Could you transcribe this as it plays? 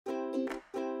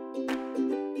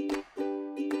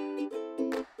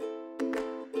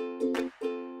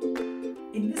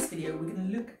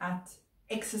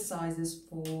exercises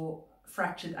for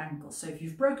fractured ankles. So if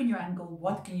you've broken your ankle,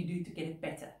 what can you do to get it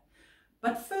better?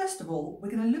 But first of all, we're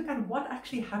going to look at what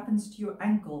actually happens to your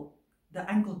ankle, the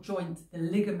ankle joint, the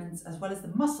ligaments, as well as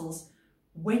the muscles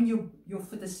when your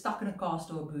foot is stuck in a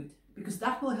cast or a boot, because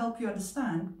that will help you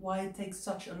understand why it takes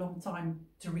such a long time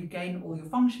to regain all your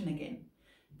function again.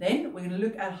 Then we're going to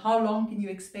look at how long can you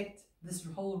expect this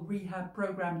whole rehab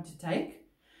program to take.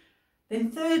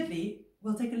 Then thirdly,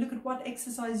 we'll take a look at what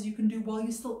exercises you can do while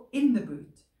you're still in the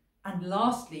boot. And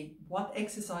lastly, what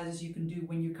exercises you can do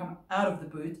when you come out of the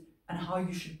boot and how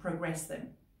you should progress them.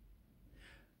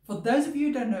 For those of you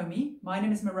who don't know me, my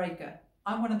name is Maryke.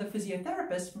 I'm one of the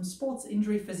physiotherapists from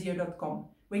sportsinjuryphysio.com,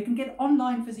 where you can get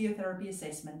online physiotherapy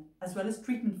assessment as well as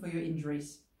treatment for your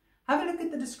injuries. Have a look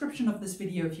at the description of this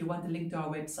video if you want a link to our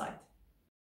website.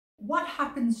 What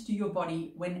happens to your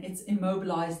body when it's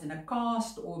immobilized in a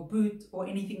cast or boot or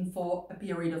anything for a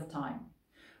period of time?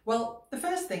 Well, the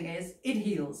first thing is it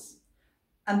heals.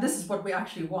 And this is what we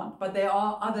actually want, but there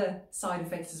are other side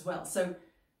effects as well. So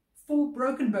for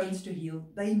broken bones to heal,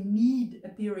 they need a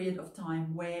period of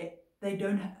time where they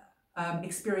don't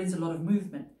experience a lot of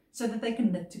movement so that they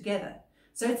can knit together.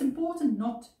 So it's important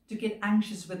not to get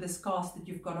anxious with this cast that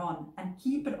you've got on and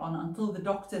keep it on until the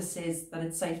doctor says that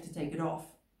it's safe to take it off.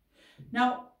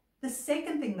 Now, the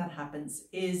second thing that happens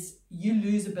is you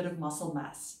lose a bit of muscle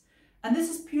mass. And this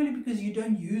is purely because you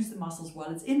don't use the muscles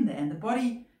while it's in there, and the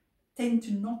body tends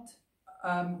to not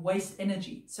waste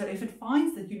energy. So if it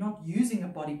finds that you're not using a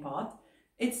body part,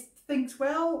 it thinks,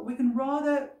 well, we can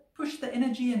rather push the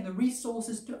energy and the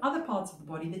resources to other parts of the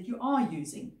body that you are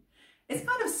using. It's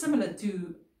kind of similar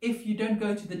to if you don't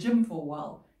go to the gym for a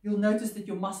while, you'll notice that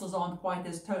your muscles aren't quite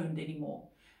as toned anymore.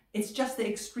 It's just the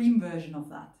extreme version of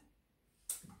that.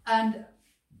 And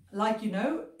like you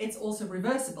know, it's also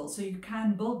reversible, so you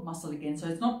can build muscle again, so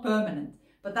it's not permanent.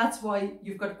 But that's why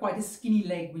you've got quite a skinny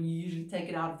leg when you usually take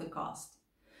it out of the cast.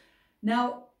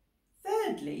 Now,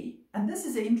 thirdly, and this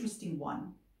is an interesting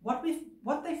one, what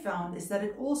they found is that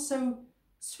it also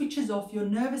switches off your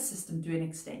nervous system to an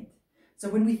extent. So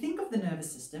when we think of the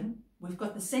nervous system, we've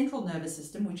got the central nervous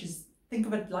system, which is, think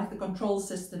of it like the control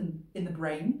system in the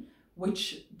brain,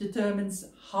 which determines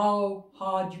how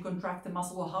hard you contract the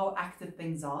muscle or how active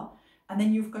things are. And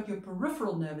then you've got your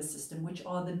peripheral nervous system, which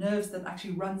are the nerves that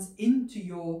actually runs into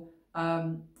your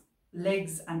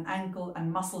legs and ankle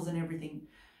and muscles and everything.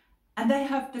 And they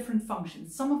have different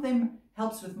functions. Some of them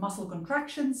helps with muscle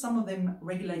contraction, some of them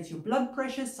regulates your blood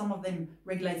pressure, some of them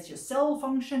regulates your cell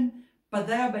function, but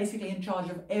they are basically in charge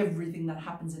of everything that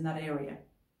happens in that area.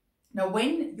 Now,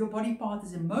 when your body part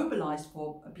is immobilized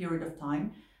for a period of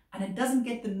time, and it doesn't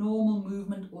get the normal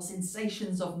movement or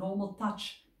sensations of normal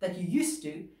touch that you used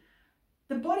to,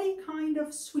 the body kind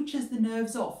of switches the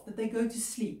nerves off, that they go to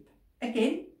sleep.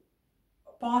 Again,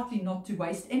 partly not to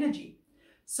waste energy.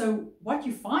 So what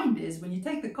you find is when you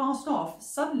take the cast off,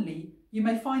 suddenly you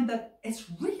may find that it's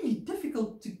really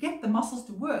difficult to get the muscles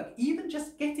to work. Even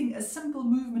just getting a simple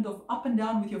movement of up and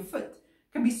down with your foot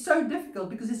can be so difficult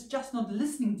because it's just not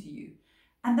listening to you.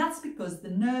 And that's because the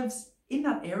nerves in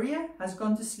that area has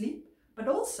gone to sleep, but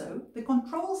also the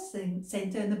control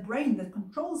center in the brain that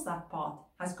controls that part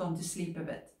has gone to sleep a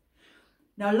bit.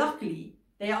 Now, luckily,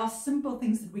 there are simple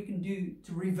things that we can do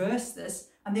to reverse this,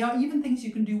 and there are even things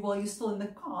you can do while you're still in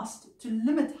the cast to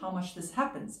limit how much this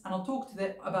happens, and I'll talk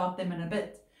about them in a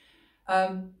bit.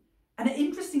 And an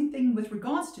interesting thing with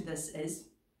regards to this is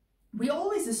we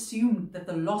always assume that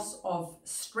the loss of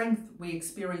strength we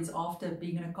experience after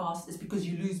being in a cast is because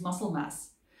you lose muscle mass.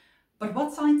 But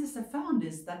what scientists have found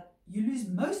is that you lose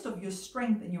most of your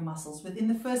strength in your muscles within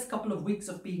the first couple of weeks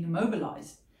of being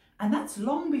immobilized. And that's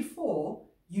long before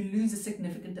you lose a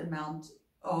significant amount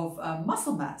of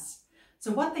muscle mass.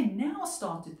 So what they now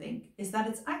start to think is that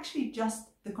it's actually just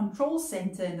the control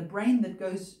center in the brain that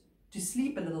goes to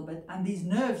sleep a little bit, and these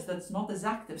nerves that's not as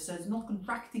active, so it's not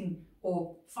contracting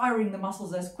or firing the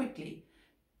muscles as quickly,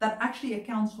 that actually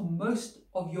accounts for most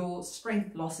of your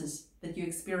strength losses that you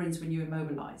experience when you're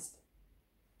immobilized.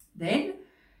 Then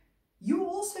you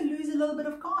also lose a little bit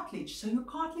of cartilage, so your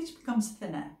cartilage becomes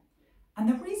thinner. And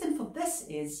the reason for this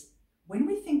is when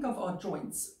we think of our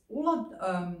joints, all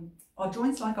our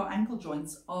joints, like our ankle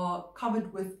joints, are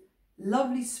covered with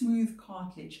lovely smooth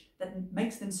cartilage that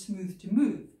makes them smooth to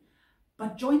move.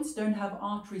 But joints don't have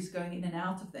arteries going in and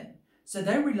out of them. So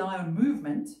they rely on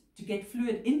movement to get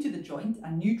fluid into the joint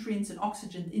and nutrients and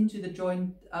oxygen into the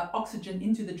joint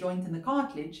and the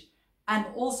cartilage, and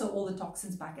also all the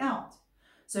toxins back out.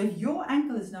 So if your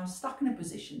ankle is now stuck in a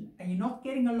position and you're not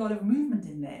getting a lot of movement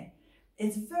in there,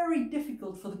 it's very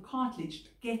difficult for the cartilage to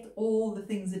get all the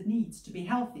things it needs to be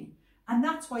healthy. And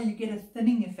that's why you get a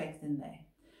thinning effect in there.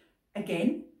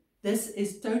 Again, this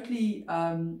is totally,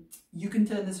 you can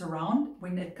turn this around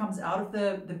when it comes out of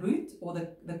the boot or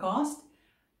the cast.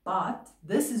 But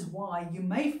this is why you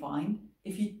may find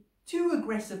if you're too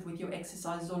aggressive with your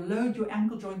exercises or load your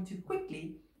ankle joint too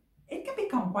quickly, it can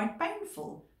become quite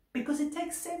painful because it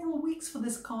takes several weeks for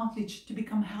this cartilage to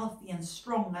become healthy and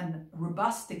strong and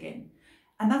robust again.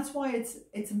 And that's why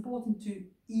it's important to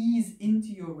ease into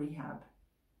your rehab.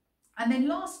 And then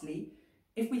lastly,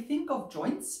 if we think of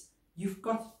joints, you've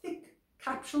got thick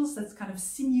capsules that's kind of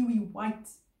sinewy white.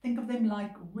 Think of them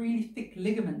like really thick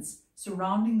ligaments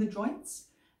surrounding the joints.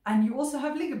 And you also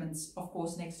have ligaments, of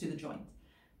course, next to the joint.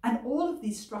 And all of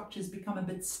these structures become a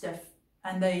bit stiff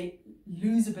and they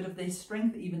lose a bit of their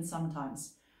strength even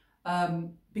sometimes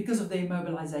because of their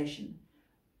immobilization.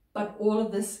 But all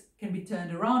of this can be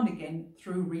turned around again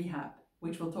through rehab,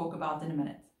 which we'll talk about in a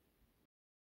minute.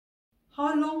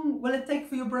 How long will it take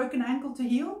for your broken ankle to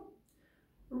heal?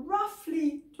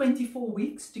 Roughly 24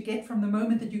 weeks to get from the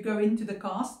moment that you go into the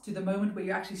cast to the moment where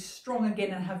you're actually strong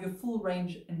again and have your full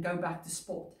range and go back to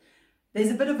sport.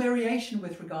 There's a bit of variation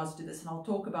with regards to this, and I'll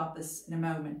talk about this in a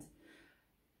moment.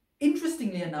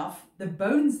 Interestingly enough, the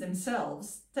bones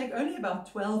themselves take only about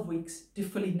 12 weeks to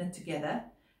fully knit together.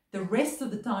 The rest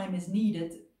of the time is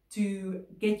needed to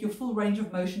get your full range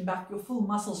of motion back, your full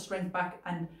muscle strength back,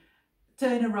 and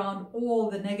turn around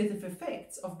all the negative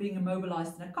effects of being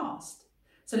immobilized in a cast.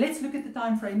 So let's look at the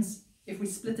time frames if we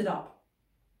split it up.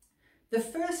 The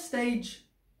first stage,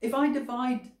 if I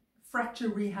divide fracture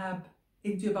rehab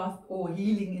into or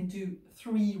healing into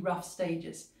 3 rough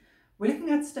stages, we're looking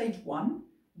at stage 1,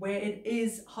 where it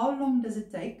is how long does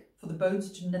it take for the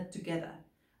bones to knit together?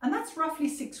 And that's roughly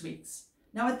 6 weeks.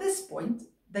 Now at this point,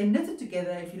 they knitted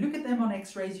together. If you look at them on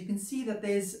x-rays, you can see that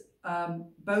there's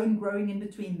bone growing in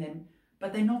between them,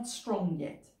 but they're not strong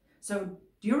yet. So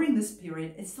during this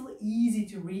period, it's still easy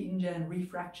to re-injure and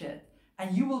refracture it,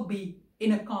 and you will be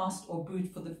in a cast or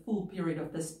boot for the full period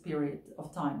of this period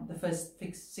of time, the first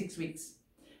 6 weeks.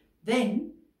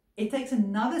 Then it takes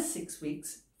another 6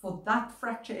 weeks for that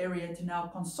fracture area to now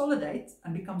consolidate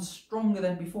and become stronger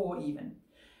than before even.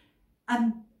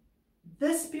 And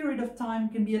this period of time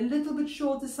can be a little bit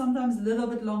shorter, sometimes a little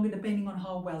bit longer, depending on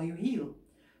how well you heal.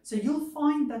 So you'll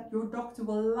find that your doctor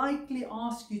will likely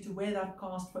ask you to wear that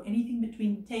cast for anything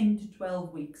between 10 to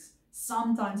 12 weeks,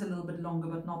 sometimes a little bit longer,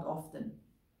 but not often.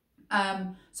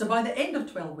 So by the end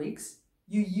of 12 weeks,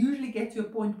 you usually get to a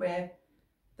point where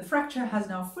the fracture has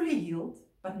now fully healed,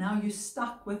 but now you're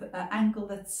stuck with an ankle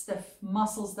that's stiff,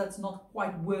 muscles that's not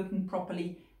quite working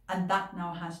properly, and that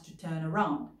now has to turn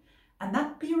around. And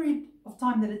that period of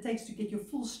time that it takes to get your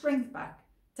full strength back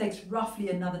takes roughly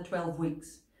another 12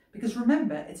 weeks. Because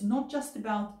remember, it's not just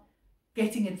about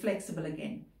getting it flexible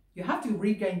again. You have to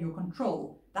regain your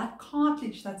control. That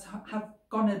cartilage that's have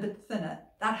gone a bit thinner,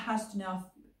 that has to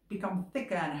now become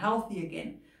thicker and healthy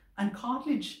again. And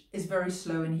cartilage is very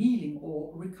slow in healing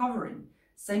or recovering.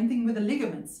 Same thing with the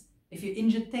ligaments. If you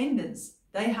injured tendons,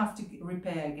 they have to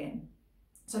repair again.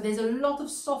 So there's a lot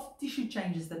of soft tissue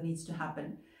changes that needs to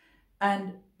happen.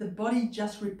 And the body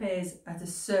just repairs at a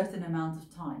certain amount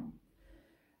of time.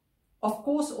 Of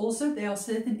course, also there are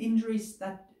certain injuries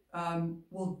that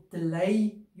will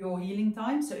delay your healing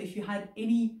time. So if you had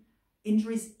any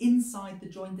injuries inside the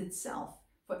joint itself,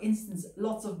 for instance,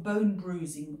 lots of bone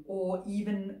bruising or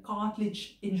even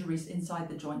cartilage injuries inside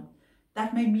the joint,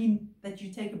 that may mean that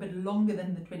you take a bit longer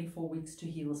than the 24 weeks to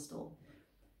heal still.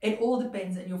 It all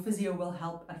depends, and your physio will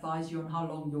help advise you on how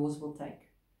long yours will take.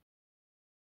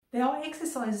 There are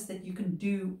exercises that you can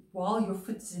do while your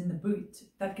foot is in the boot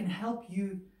that can help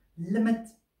you limit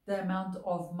the amount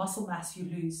of muscle mass you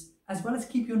lose, as well as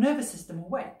keep your nervous system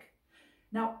awake.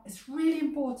 Now, it's really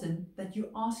important that you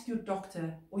ask your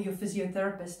doctor or your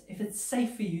physiotherapist if it's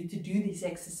safe for you to do these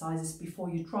exercises before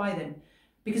you try them,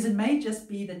 because it may just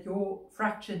be that your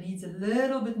fracture needs a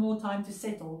little bit more time to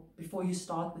settle before you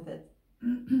start with it.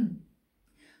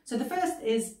 So the first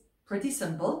is pretty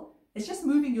simple. It's just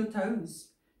moving your toes.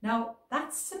 Now,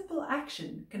 that simple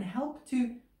action can help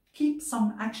to keep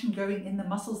some action going in the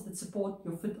muscles that support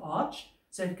your foot arch,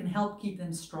 so it can help keep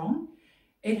them strong.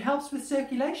 It helps with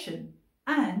circulation,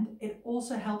 and it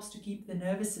also helps to keep the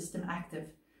nervous system active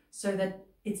so that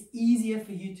it's easier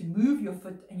for you to move your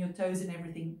foot and your toes and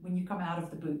everything when you come out of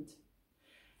the boot.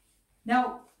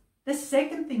 Now, the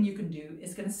second thing you can do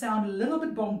is going to sound a little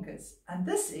bit bonkers, and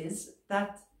this is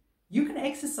that you can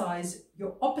exercise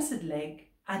your opposite leg,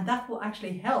 and that will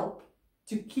actually help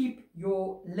to keep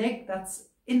your leg that's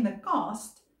in the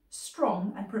cast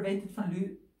strong and prevent it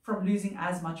from losing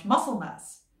as much muscle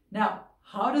mass. Now,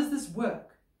 how does this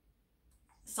work?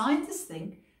 Scientists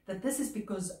think that this is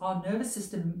because our nervous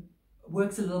system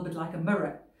works a little bit like a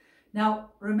mirror.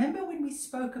 Now, remember when we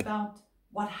spoke about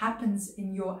what happens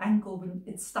in your ankle when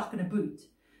it's stuck in a boot,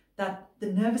 that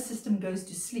the nervous system goes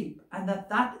to sleep, and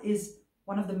that is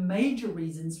one of the major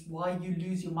reasons why you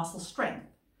lose your muscle strength.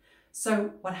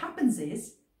 So what happens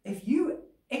is, if you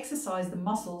exercise the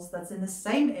muscles that's in the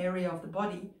same area of the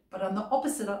body, but on the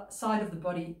opposite side of the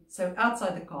body, so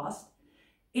outside the cast,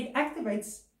 it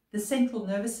activates the central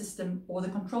nervous system or the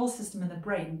control system in the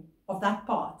brain of that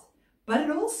part. But it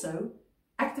also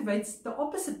activates the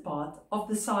opposite part of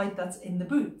the side that's in the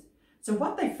boot. So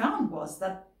what they found was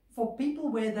that for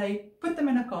people where they put them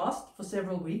in a cast for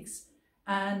several weeks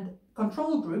and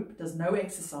control group does no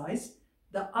exercise,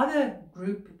 the other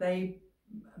group, they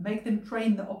make them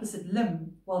train the opposite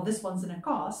limb while this one's in a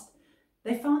cast,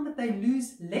 they found that they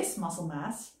lose less muscle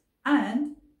mass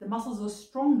and the muscles are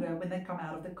stronger when they come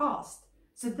out of the cast.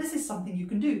 So this is something you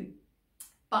can do.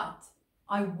 But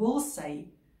I will say,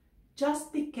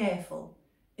 just be careful.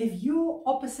 If your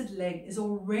opposite leg is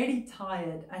already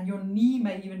tired and your knee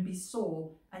may even be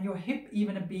sore and your hip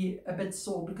even be a bit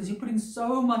sore because you're putting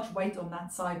so much weight on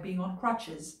that side being on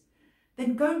crutches,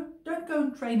 then don't go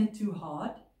and train it too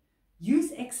hard.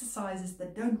 Use exercises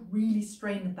that don't really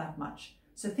strain it that much.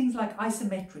 So things like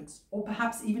isometrics, or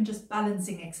perhaps even just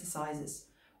balancing exercises,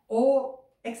 or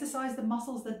exercise the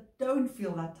muscles that don't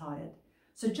feel that tired.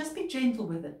 So just be gentle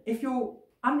with it. If your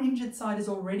uninjured side is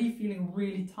already feeling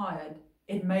really tired,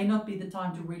 it may not be the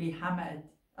time to really hammer it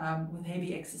with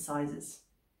heavy exercises.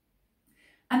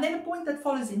 And then a point that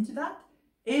follows into that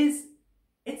is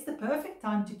it's the perfect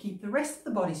time to keep the rest of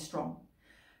the body strong.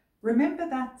 Remember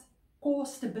that core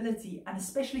stability and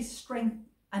especially strength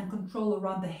and control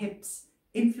around the hips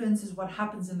influences what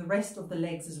happens in the rest of the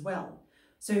legs as well.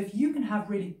 So if you can have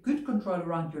really good control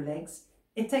around your legs,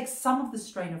 it takes some of the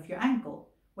strain off your ankle.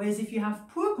 Whereas if you have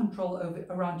poor control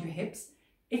around your hips,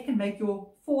 it can make your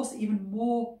force even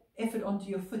more effort onto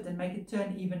your foot and make it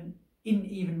turn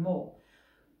even more.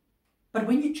 But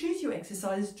when you choose your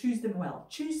exercises, choose them well.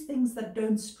 Choose things that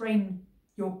don't strain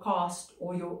your cast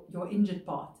or your injured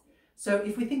part. So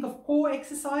if we think of core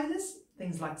exercises,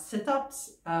 things like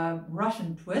sit-ups,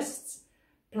 Russian twists,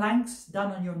 planks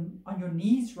done on your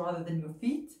knees rather than your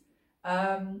feet,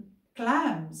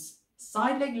 clams,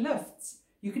 side leg lifts.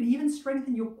 You can even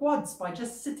strengthen your quads by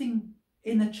just sitting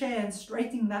in a chair and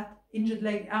straightening that injured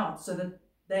leg out so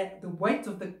that the weight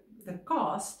of the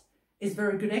cast is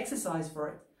very good exercise for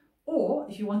it. Or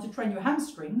if you want to train your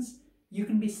hamstrings, you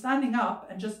can be standing up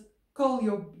and just curl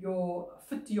your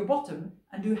foot to your bottom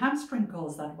and do hamstring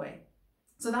curls that way.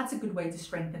 So that's a good way to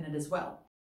strengthen it as well.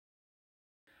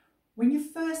 When you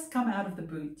first come out of the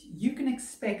boot, you can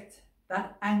expect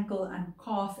that ankle and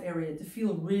calf area to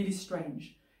feel really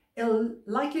strange. It'll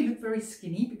likely look very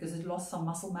skinny because it lost some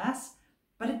muscle mass,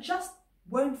 but it just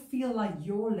won't feel like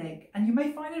your leg. And you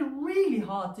may find it really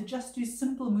hard to just do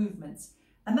simple movements.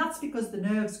 And that's because the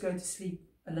nerves go to sleep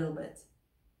a little bit.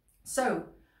 So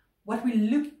what we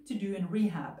look to do in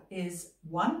rehab is,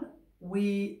 one,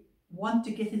 we want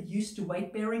to get it used to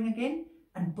weight bearing again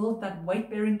and build that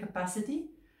weight bearing capacity.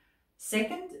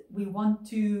 Second, we want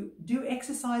to do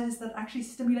exercises that actually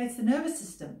stimulates the nervous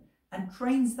system and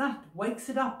trains that, wakes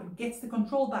it up and gets the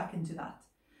control back into that.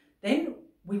 Then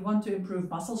we want to improve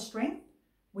muscle strength.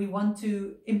 We want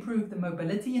to improve the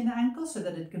mobility in the ankle so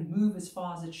that it can move as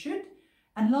far as it should.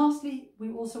 And lastly,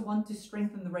 we also want to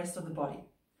strengthen the rest of the body.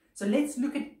 So let's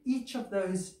look at each of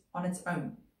those on its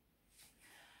own.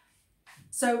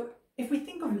 So if we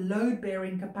think of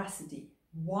load-bearing capacity,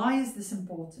 why is this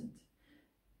important?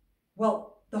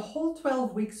 Well, the whole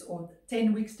 12 weeks or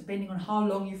 10 weeks, depending on how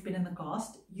long you've been in the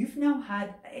cast, you've now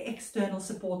had external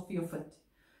support for your foot.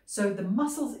 So the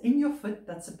muscles in your foot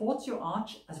that supports your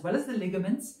arch, as well as the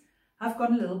ligaments, have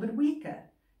gotten a little bit weaker.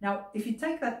 Now, if you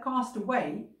take that cast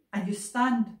away and you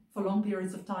stand for long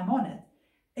periods of time on it,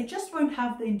 it just won't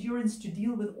have the endurance to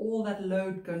deal with all that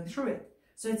load going through it.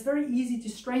 So it's very easy to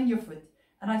strain your foot.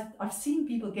 And I've seen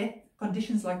people get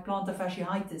conditions like plantar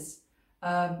fasciitis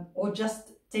or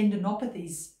just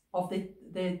tendinopathies of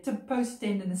the tib post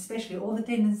tendon, especially all the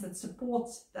tendons that support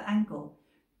the ankle,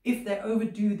 if they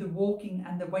overdo the walking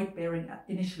and the weight bearing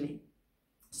initially.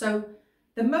 So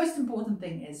the most important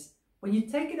thing is, when you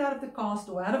take it out of the cast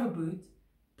or out of a boot,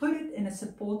 put it in a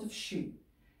supportive shoe.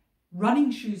 Running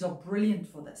shoes are brilliant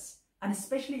for this, and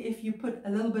especially if you put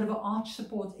a little bit of an arch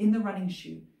support in the running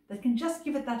shoe that can just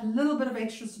give it that little bit of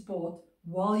extra support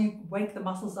while you wake the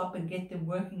muscles up and get them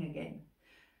working again.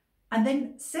 And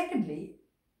then secondly,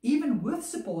 even with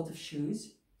supportive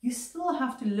shoes, you still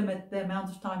have to limit the amount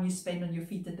of time you spend on your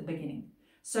feet at the beginning.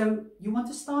 So you want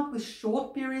to start with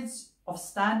short periods of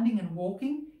standing and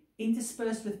walking,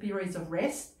 interspersed with periods of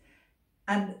rest.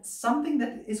 And something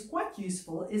that is quite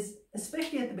useful is,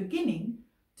 especially at the beginning,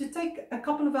 to take a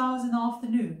couple of hours in the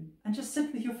afternoon and just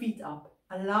sit with your feet up,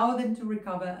 allow them to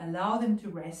recover, allow them to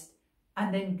rest,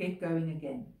 and then get going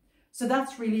again. So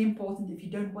that's really important if you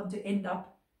don't want to end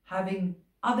up having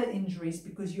other injuries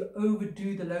because you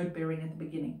overdo the load bearing at the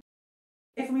beginning.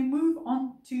 If we move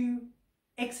on to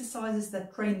exercises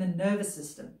that train the nervous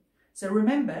system. So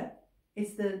remember,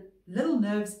 it's the little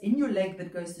nerves in your leg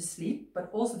that goes to sleep, but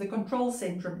also the control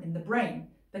centrum in the brain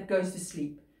that goes to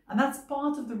sleep. And that's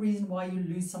part of the reason why you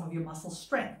lose some of your muscle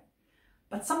strength.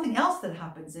 But something else that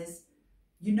happens is,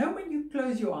 you know, when you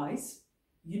close your eyes,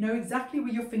 you know exactly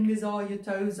where your fingers are, your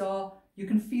toes are. You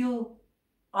can feel,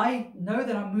 I know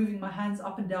that I'm moving my hands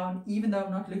up and down even though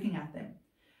I'm not looking at them.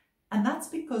 And that's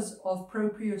because of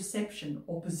proprioception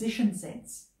or position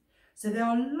sense. So there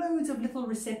are loads of little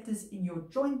receptors in your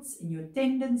joints, in your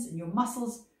tendons, in your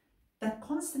muscles that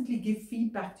constantly give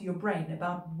feedback to your brain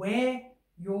about where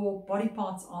your body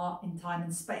parts are in time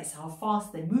and space, how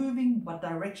fast they're moving, what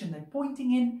direction they're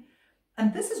pointing in.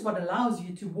 And this is what allows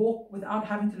you to walk without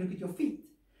having to look at your feet.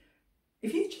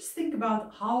 If you just think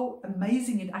about how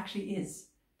amazing it actually is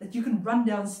that you can run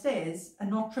downstairs and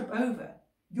not trip over,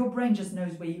 your brain just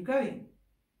knows where you're going.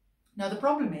 Now the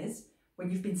problem is, when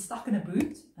you've been stuck in a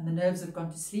boot and the nerves have gone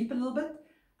to sleep a little bit,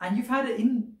 and you've had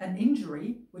an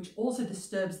injury which also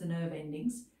disturbs the nerve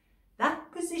endings,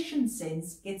 that position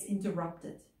sense gets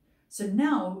interrupted. So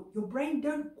now your brain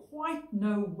don't quite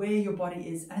know where your body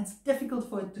is, and it's difficult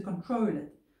for it to control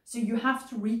it. So you have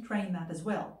to retrain that as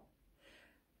well.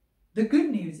 The good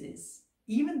news is,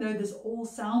 even though this all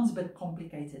sounds a bit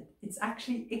complicated, it's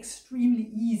actually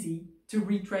extremely easy to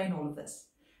retrain all of this.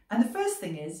 And the first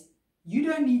thing is, you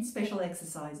don't need special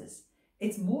exercises.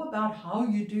 It's more about how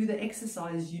you do the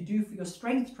exercises you do for your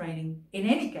strength training, in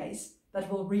any case,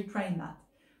 that will retrain that.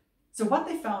 So what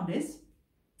they found is,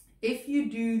 if you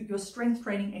do your strength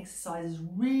training exercises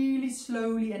really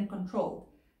slowly and controlled,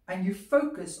 and you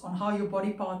focus on how your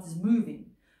body part is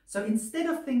moving. So instead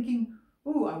of thinking,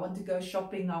 oh, I want to go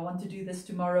shopping, I want to do this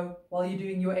tomorrow while you're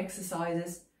doing your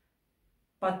exercises,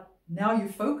 but now you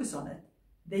focus on it,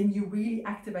 then you really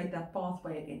activate that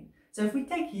pathway again. So if we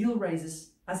take heel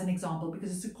raises as an example,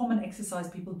 because it's a common exercise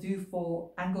people do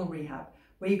for ankle rehab,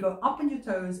 where you go up on your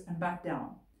toes and back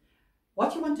down.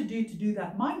 What you want to do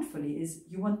that mindfully is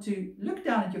you want to look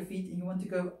down at your feet and you want to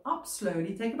go up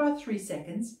slowly, take about 3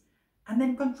 seconds, and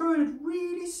then control it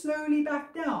really slowly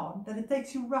back down, that it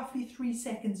takes you roughly 3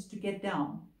 seconds to get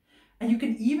down. And you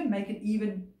can even make it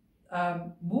even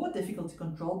more difficult to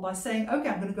control by saying, okay,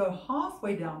 I'm going to go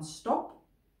halfway down, stop,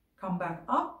 come back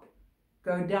up,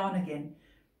 go down again.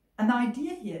 And the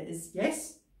idea here is,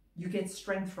 yes, you get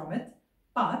strength from it,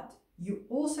 but you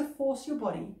also force your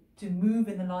body to move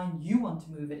in the line you want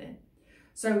to move it in.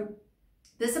 So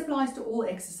this applies to all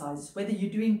exercises, whether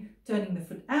you're doing turning the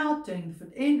foot out, turning the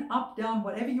foot in, up, down,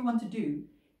 whatever you want to do,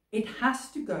 it has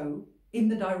to go in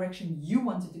the direction you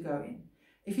want it to go in.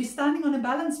 If you're standing on a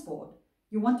balance board,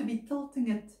 you want to be tilting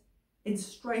it in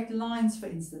straight lines, for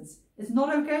instance. It's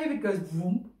not okay if it goes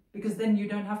boom, because then you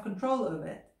don't have control over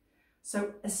it.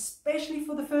 So especially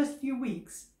for the first few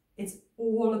weeks, it's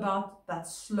all about that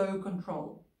slow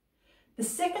control. The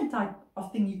second type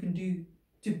of thing you can do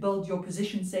to build your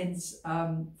position sense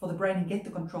for the brain and get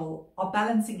the control are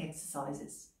balancing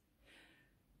exercises.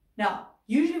 Now,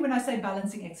 usually when I say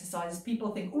balancing exercises,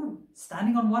 people think, oh,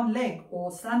 standing on one leg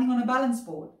or standing on a balance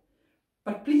board.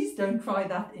 But please don't try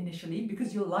that initially,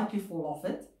 because you'll likely fall off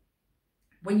it.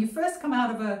 When you first come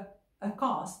out of a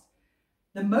cast,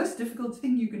 the most difficult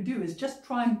thing you can do is just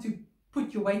trying to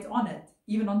put your weight on it,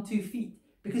 even on 2 feet,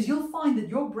 because you'll find that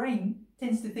your brain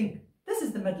tends to think, this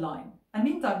is the midline. And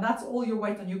meantime, that's all your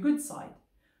weight on your good side.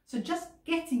 So just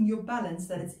getting your balance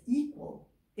that it's equal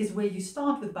is where you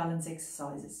start with balance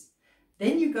exercises.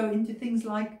 Then you go into things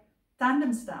like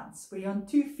tandem stance, where you're on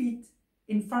 2 feet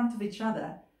in front of each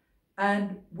other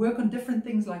and work on different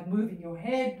things like moving your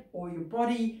head or your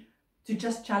body to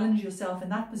just challenge yourself in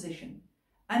that position.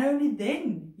 And only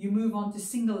then you move on to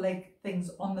single leg things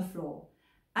on the floor.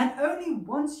 And only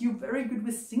once you're very good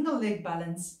with single leg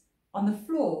balance on the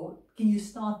floor can you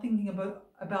start thinking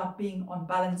about being on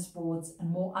balance boards and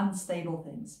more unstable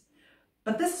things.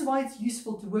 But this is why it's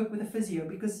useful to work with a physio,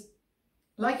 because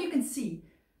like you can see,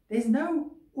 there's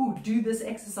no, oh, do this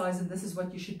exercise and this is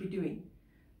what you should be doing.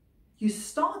 You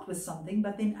start with something,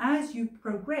 but then as you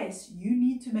progress, you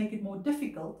need to make it more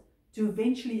difficult to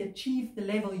eventually achieve the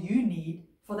level you need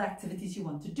for the activities you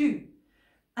want to do.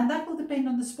 And that will depend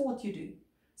on the sport you do.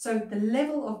 So the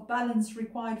level of balance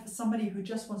required for somebody who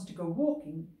just wants to go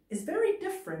walking is very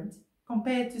different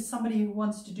compared to somebody who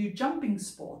wants to do jumping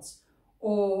sports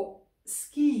or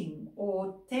skiing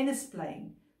or tennis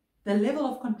playing. The level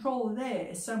of control there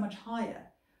is so much higher.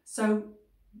 So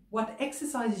what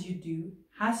exercises you do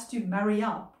has to marry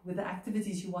up with the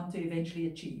activities you want to eventually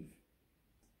achieve.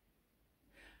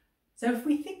 So if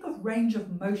we think of range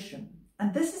of motion,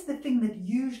 and this is the thing that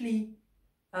usually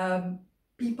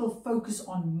people focus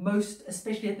on most,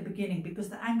 especially at the beginning, because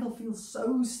the ankle feels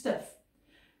so stiff.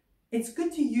 It's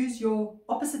good to use your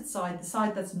opposite side, the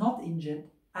side that's not injured,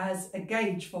 as a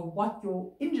gauge for what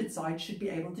your injured side should be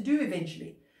able to do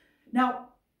eventually. Now,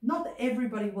 not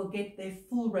everybody will get their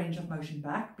full range of motion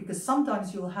back, because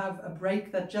sometimes you'll have a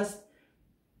break that just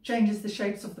changes the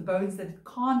shapes of the bones that it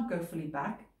can't go fully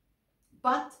back.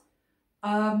 But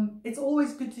it's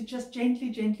always good to just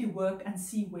gently work and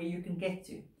see where you can get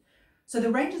to. So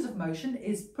the ranges of motion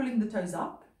is pulling the toes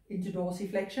up into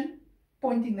dorsiflexion,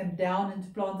 pointing them down into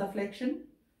plantar flexion,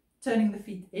 turning the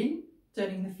feet in,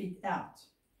 turning the feet out.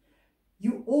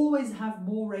 You always have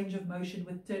more range of motion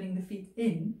with turning the feet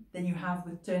in than you have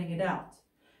with turning it out.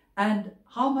 And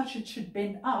how much it should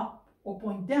bend up or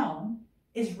point down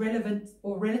is relevant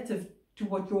or relative to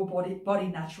what your body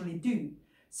naturally do.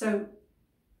 So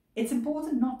it's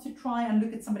important not to try and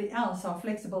look at somebody else, how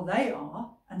flexible they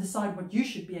are, and decide what you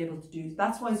should be able to do.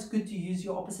 That's why it's good to use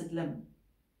your opposite limb.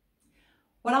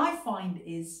 What I find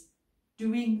is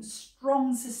doing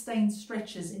strong sustained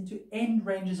stretches into end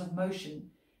ranges of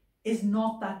motion is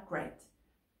not that great,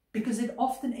 because it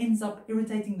often ends up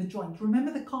irritating the joint.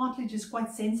 Remember, the cartilage is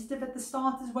quite sensitive at the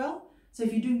start as well. So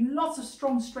if you're doing lots of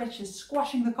strong stretches,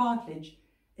 squashing the cartilage,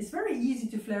 it's very easy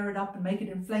to flare it up and make it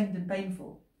inflamed and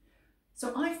painful.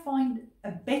 So I find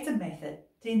a better method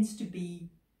tends to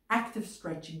be active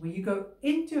stretching, where you go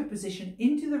into a position,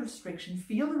 into the restriction,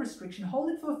 feel the restriction, hold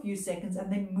it for a few seconds,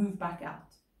 and then move back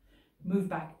out. Move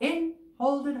back in,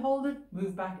 hold it,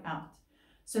 move back out.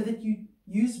 So that you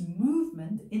use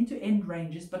movement into end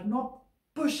ranges, but not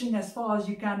pushing as far as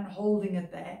you can, holding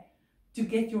it there to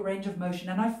get your range of motion.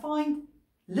 And I find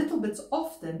little bits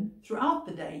often throughout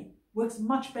the day works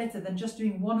much better than just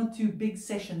doing 1 or 2 big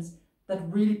sessions that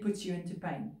really puts you into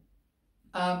pain.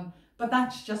 But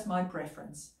that's just my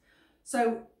preference.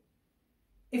 So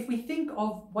if we think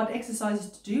of what exercises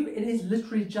to do, it is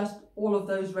literally just all of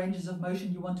those ranges of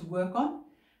motion you want to work on.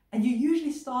 And you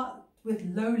usually start with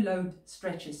low load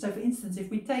stretches. So for instance, if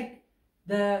we take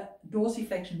the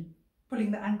dorsiflexion,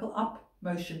 pulling the ankle up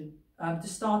motion to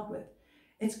start with,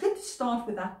 it's good to start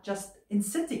with that just in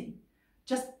sitting,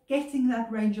 just getting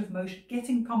that range of motion,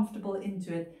 getting comfortable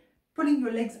into it, pulling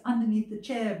your legs underneath the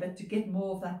chair but to get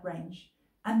more of that range,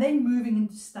 and then moving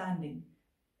into standing,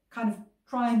 kind of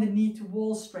trying the knee to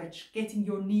wall stretch, getting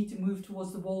your knee to move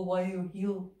towards the wall while your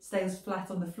heel stays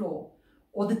flat on the floor,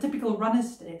 or the typical runner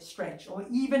stretch, or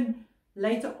even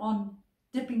later on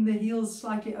dipping the heels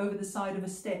slightly over the side of a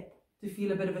step to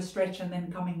feel a bit of a stretch and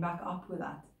then coming back up with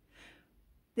that.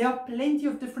 There are plenty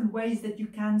of different ways that you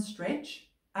can stretch,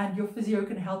 and your physio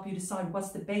can help you decide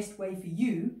what's the best way for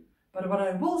you. But what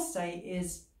I will say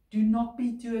is, do not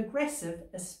be too aggressive,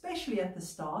 especially at the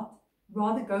start.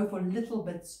 Rather go for little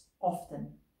bits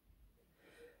often.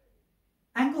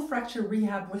 Ankle fracture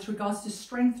rehab with regards to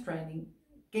strength training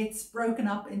gets broken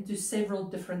up into several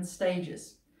different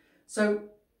stages. So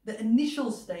the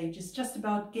initial stage is just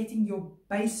about getting your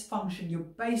base function, your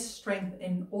base strength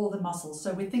in all the muscles.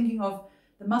 So we're thinking of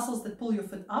the muscles that pull your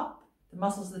foot up, the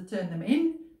muscles that turn them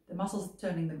in, the muscles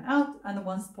turning them out, and the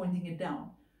ones pointing it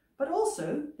down. But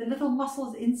also the little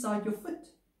muscles inside your foot.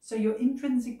 So your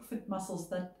intrinsic foot muscles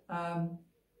that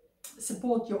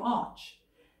support your arch.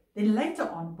 Then later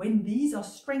on, when these are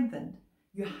strengthened,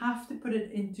 you have to put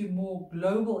it into more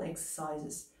global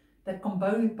exercises that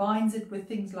combines it with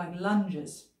things like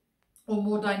lunges or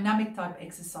more dynamic type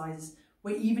exercises,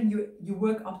 where even you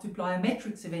work up to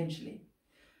plyometrics eventually.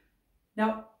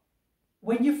 Now,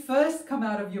 when you first come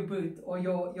out of your boot or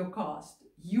your cast,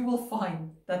 you will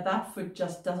find that that foot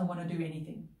just doesn't want to do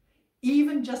anything.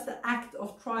 Even just the act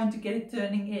of trying to get it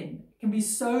turning in can be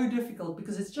so difficult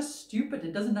because it's just stupid.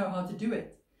 It doesn't know how to do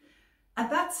it. At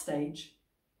that stage,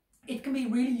 it can be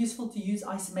really useful to use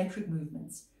isometric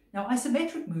movements. Now,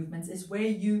 isometric movements is where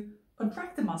you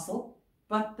contract the muscle,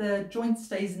 but the joint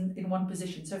stays in one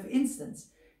position. So for instance,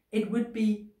 it would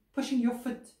be pushing your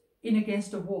foot in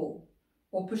against a wall,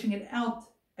 or pushing it out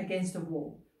against a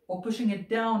wall, or pushing it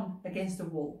down against a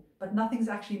wall, but nothing's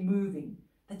actually moving.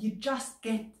 That you just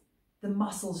get the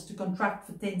muscles to contract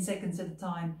for 10 seconds at a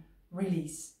time,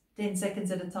 release. 10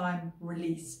 seconds at a time,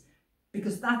 release.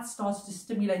 Because that starts to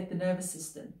stimulate the nervous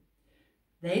system.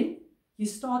 Then you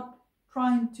start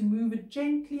trying to move it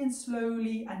gently and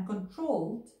slowly and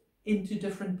controlled into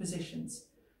different positions.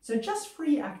 So just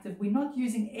free active, we're not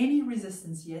using any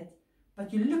resistance yet,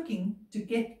 but you're looking to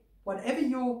get whatever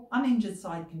your uninjured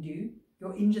side can do,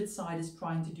 your injured side is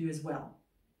trying to do as well.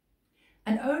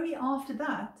 And only after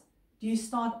that do you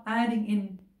start adding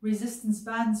in resistance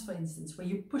bands, for instance, where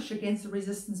you push against the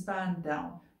resistance band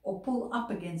down or pull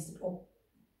up against it or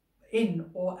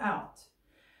in or out.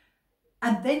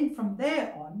 And then from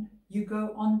there on, you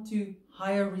go on to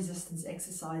higher resistance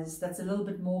exercises that's a little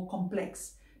bit more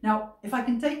complex. Now, if I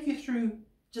can take you through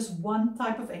just one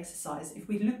type of exercise, if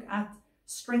we look at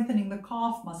strengthening the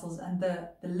calf muscles and the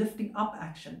lifting up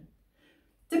action,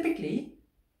 typically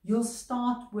you'll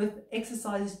start with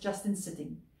exercises just in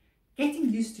sitting, getting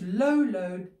used to low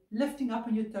load, lifting up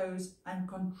on your toes and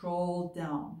control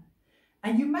down.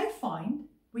 And you may find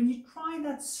when you try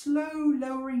that slow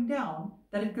lowering down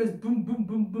that it goes boom, boom,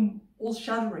 boom, boom, all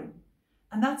shuddering.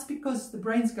 And that's because the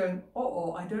brain's going,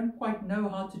 uh-oh, I don't quite know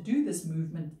how to do this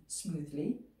movement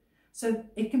smoothly. So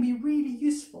it can be really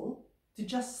useful to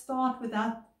just start with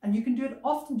that. And you can do it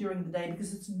often during the day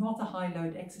because it's not a high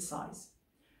load exercise.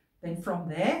 Then from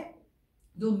there,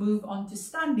 you'll move on to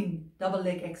standing double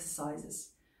leg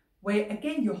exercises, where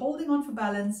again, you're holding on for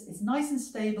balance, it's nice and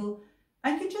stable,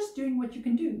 and you're just doing what you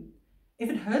can do. If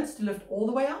it hurts to lift all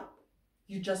the way up,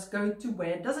 you just go to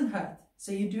where it doesn't hurt.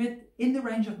 So you do it in the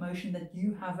range of motion that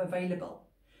you have available.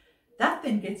 That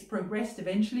then gets progressed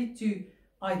eventually to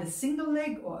either single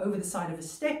leg or over the side of a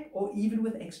step or even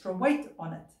with extra weight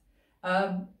on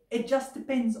it. It just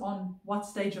depends on what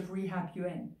stage of rehab you're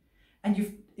in. And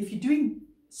if you're doing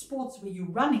sports where you're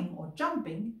running or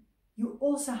jumping, you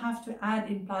also have to add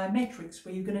in plyometrics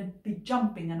where you're going to be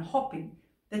jumping and hopping,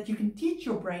 that you can teach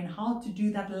your brain how to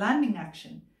do that landing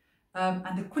action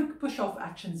and the quick push-off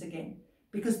actions again,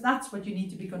 because that's what you need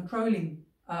to be controlling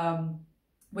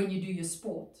when you do your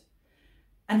sport.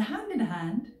 And hand in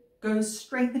hand goes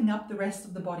strengthening up the rest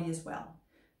of the body as well,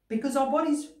 because our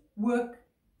bodies work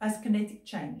as kinetic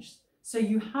change. So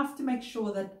you have to make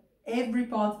sure that every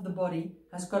part of the body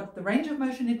has got the range of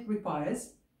motion it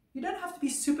requires. You don't have to be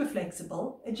super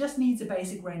flexible. It just needs a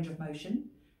basic range of motion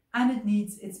and it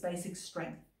needs its basic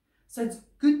strength. So it's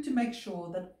good to make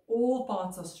sure that all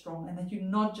parts are strong and that you're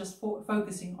not just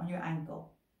focusing on your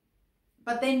ankle.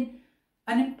 But then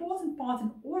an important part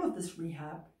in all of this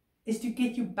rehab is to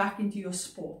get you back into your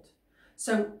sport.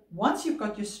 So once you've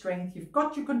got your strength, you've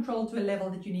got your control to a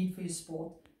level that you need for your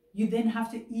sport, you then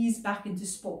have to ease back into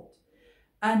sport.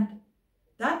 And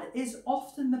that is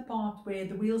often the part where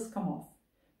the wheels come off,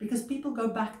 because people go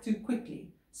back too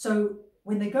quickly. So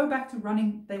when they go back to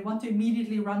running, they want to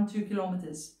immediately run 2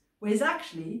 kilometers, whereas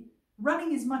actually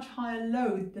running is much higher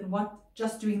load than what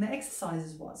just doing the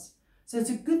exercises was. So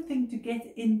it's a good thing to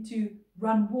get into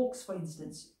run walks, for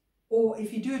instance. Or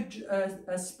if you do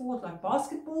a sport like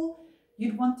basketball,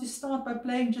 you'd want to start by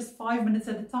playing just 5 minutes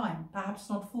at a time, perhaps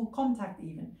not full contact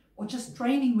even, or just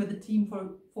training with the team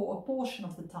for a portion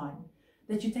of the time,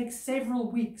 that you take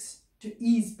several weeks to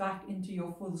ease back into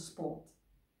your full sport.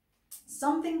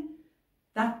 Something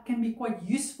that can be quite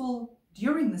useful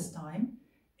during this time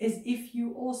is if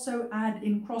you also add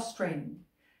in cross training.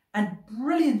 And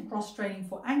brilliant cross training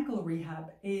for ankle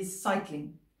rehab is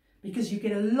cycling, because you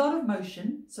get a lot of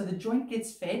motion, so the joint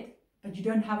gets fed, but you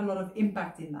don't have a lot of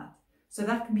impact in that. So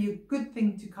that can be a good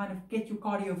thing to kind of get your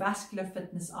cardiovascular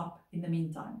fitness up in the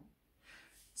meantime.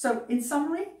 So in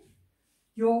summary,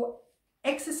 your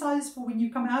exercise for when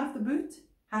you come out of the boot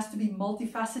has to be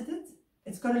multifaceted.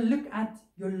 It's got to look at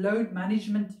your load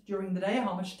management during the day,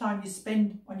 how much time you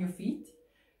spend on your feet.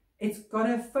 It's got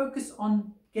to focus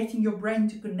on getting your brain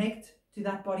to connect to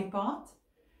that body part.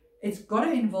 It's got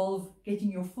to involve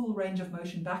getting your full range of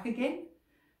motion back again,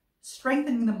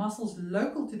 strengthening the muscles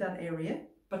local to that area,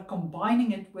 but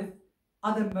combining it with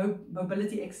other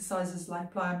mobility exercises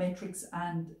like plyometrics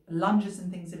and lunges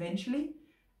and things eventually.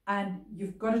 And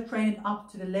you've got to train it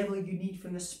up to the level you need for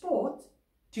your sport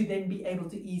to then be able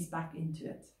to ease back into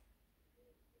it.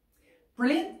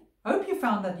 Brilliant. Hope you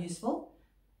found that useful.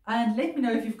 And let me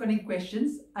know if you've got any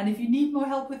questions. And if you need more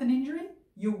help with an injury,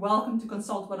 you're welcome to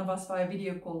consult one of us via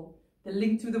video call. The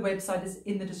link to the website is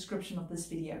in the description of this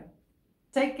video.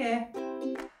 Take care.